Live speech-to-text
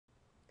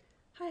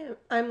Hi,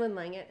 I'm Lynn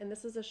Langett, and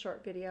this is a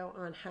short video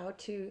on how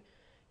to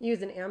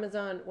use an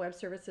Amazon Web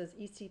Services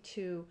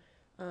EC2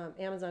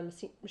 Amazon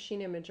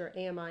Machine Image or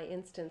AMI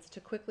instance to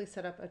quickly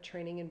set up a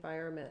training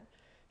environment.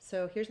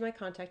 So here's my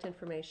contact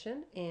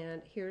information,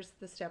 and here's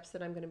the steps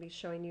that I'm going to be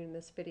showing you in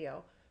this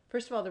video.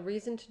 First of all, the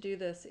reason to do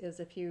this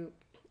is if you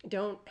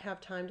don't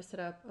have time to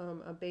set up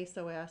a base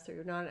OS, or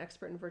you're not an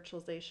expert in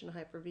virtualization,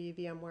 Hyper-V,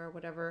 VMware,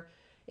 whatever,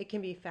 it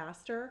can be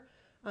faster.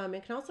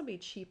 It can also be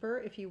cheaper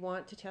if you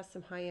want to test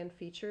some high-end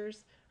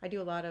features. I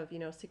do a lot of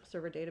SQL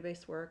Server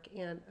database work,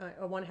 and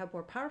I want to have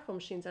more powerful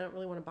machines. I don't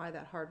really want to buy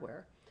that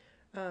hardware.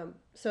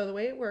 So the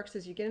way it works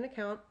is you get an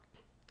account,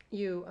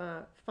 you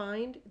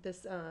find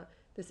this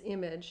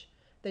image,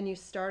 then you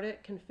start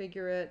it,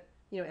 configure it,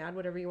 add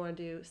whatever you want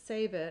to do,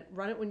 save it,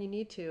 run it when you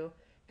need to,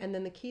 and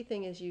then the key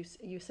thing is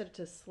you set it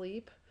to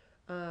sleep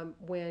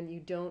when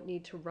you don't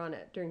need to run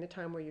it during the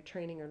time where you're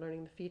training or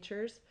learning the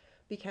features,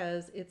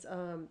 because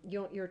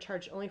you're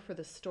charged only for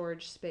the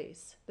storage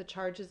space. The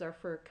charges are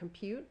for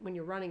compute when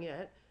you're running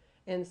it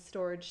and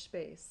storage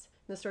space.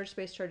 And the storage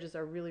space charges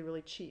are really,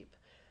 really cheap.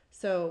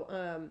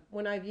 So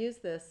when I've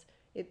used this,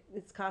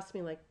 it's cost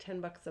me like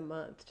 10 bucks a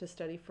month to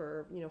study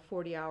for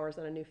 40 hours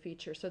on a new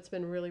feature. So it's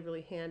been really,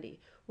 really handy.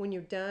 When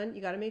you're done,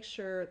 you got to make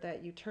sure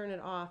that you turn it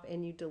off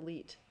and you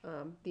delete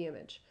the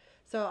image.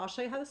 So I'll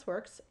show you how this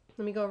works.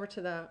 Let me go over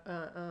to the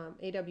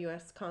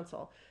AWS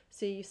console.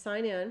 So you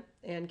sign in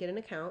and get an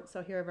account.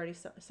 So here I've already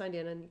signed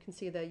in, and you can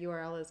see the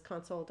URL is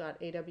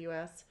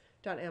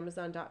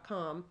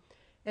console.aws.amazon.com.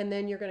 And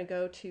then you're going to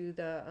go to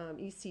the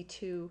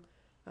EC2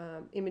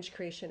 image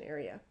creation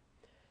area.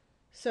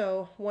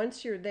 So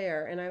once you're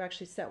there, and I've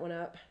actually set one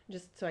up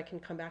just so I can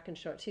come back and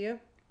show it to you,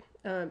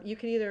 you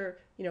can either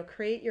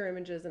create your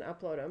images and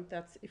upload them.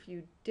 That's if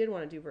you did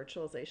want to do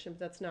virtualization, but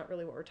that's not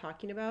really what we're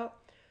talking about.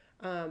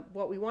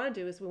 What we want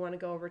to do is we want to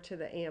go over to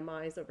the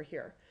AMIs over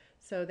here.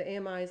 So the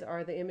AMIs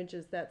are the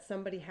images that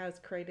somebody has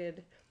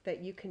created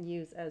that you can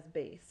use as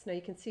base. Now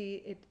you can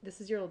see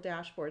this is your little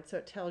dashboard, so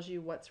it tells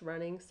you what's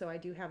running. So I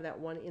do have that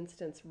one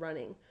instance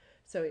running.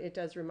 So it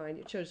does remind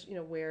you, it shows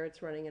where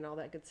it's running and all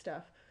that good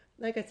stuff.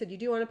 Like I said, you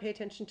do want to pay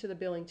attention to the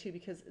billing too,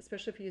 because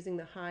especially if you're using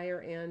the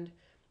higher end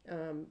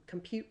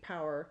compute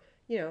power,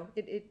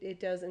 it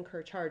does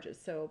incur charges.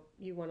 So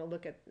you want to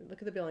look at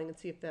the billing and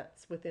see if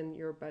that's within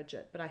your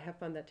budget. But I have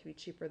found that to be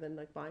cheaper than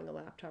like buying a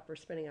laptop or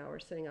spending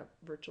hours setting up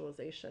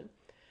virtualization.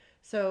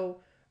 So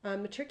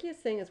the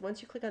trickiest thing is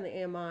once you click on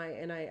the AMI,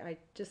 and I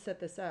just set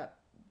this up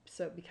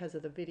so because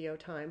of the video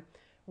time,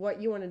 what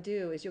you want to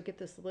do is you'll get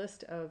this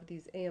list of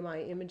these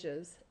AMI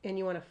images, and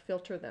you want to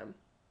filter them.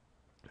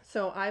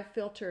 So I've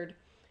filtered,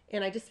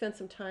 and I just spent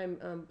some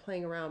time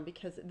playing around,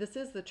 because this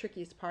is the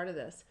trickiest part of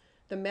this.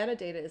 The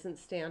metadata isn't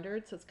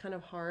standard, so it's kind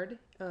of hard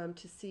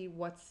to see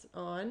what's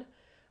on.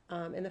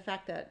 And the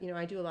fact that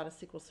I do a lot of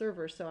SQL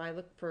Server, so I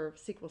look for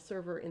SQL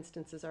Server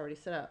instances already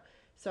set up.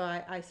 So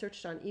I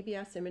searched on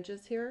EBS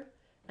images here,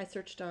 I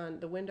searched on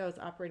the Windows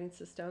operating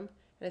system,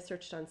 and I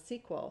searched on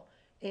SQL.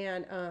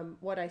 And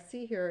what I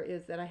see here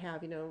is that I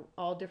have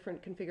all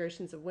different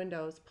configurations of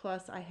Windows,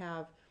 plus I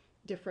have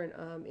different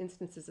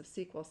instances of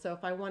SQL. So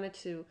if I wanted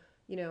to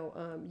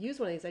use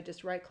one of these, I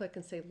just right click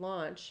and say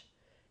launch,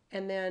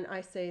 and then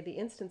I say the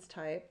instance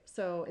type.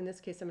 So in this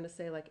case I'm going to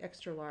say like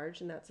extra large,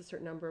 and that's a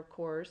certain number of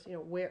cores,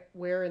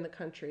 where in the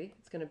country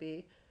it's going to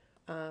be.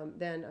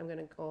 Then I'm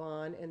going to go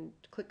on and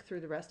click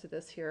through the rest of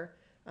this here,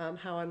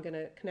 how I'm going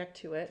to connect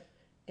to it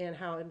and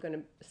how I'm going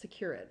to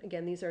secure it.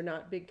 Again, these are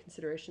not big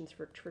considerations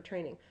for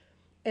training.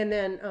 And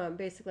then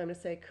basically I'm going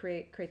to say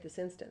create this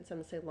instance. I'm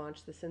going to say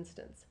launch this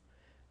instance.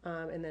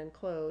 And then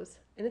close.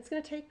 And it's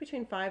going to take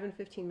between 5 and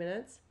 15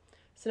 minutes.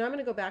 So now I'm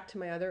going to go back to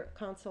my other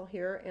console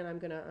here, and I'm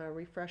going to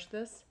refresh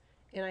this.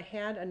 And I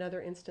had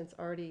another instance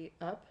already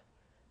up,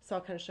 so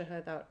I'll kind of show how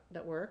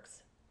that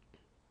works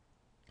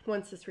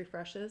once this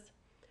refreshes.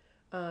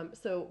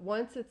 So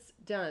once it's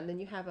done, then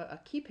you have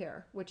a key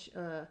pair, which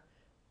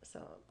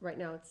so right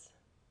now it's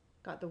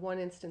got the one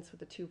instance with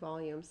the 2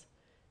 volumes.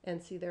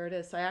 And see, there it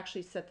is. So I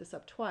actually set this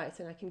up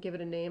twice, and I can give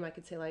it a name. I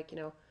could say like,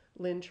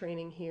 Lynn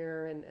training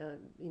here, and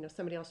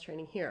somebody else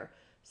training here.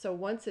 So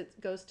once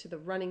it goes to the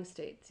running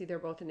state, see they're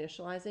both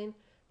initializing,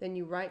 then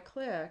you right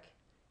click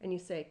and you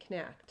say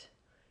connect,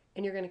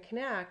 and you're going to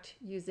connect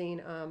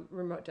using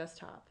remote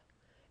desktop,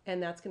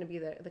 and that's going to be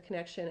the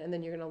connection, and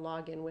then you're going to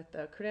log in with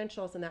the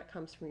credentials, and that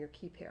comes from your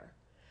key pair.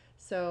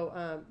 So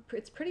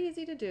it's pretty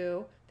easy to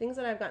do. Things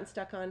that I've gotten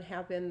stuck on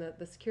have been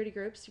the security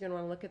groups. You're going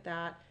to want to look at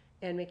that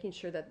and making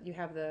sure that you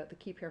have the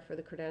key pair for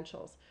the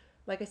credentials.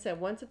 Like I said,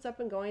 once it's up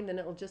and going, then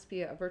it will just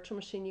be a virtual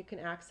machine you can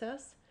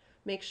access.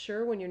 Make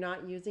sure when you're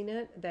not using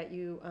it that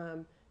you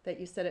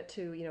set it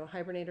to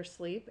hibernate or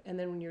sleep, and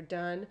then when you're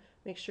done,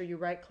 make sure you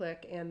right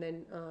click and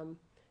then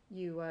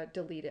you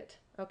delete it.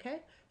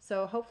 Okay,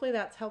 so hopefully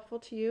that's helpful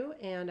to you,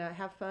 and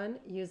have fun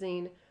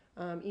using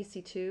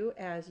EC2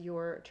 as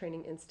your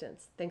training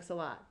instance. Thanks a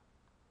lot.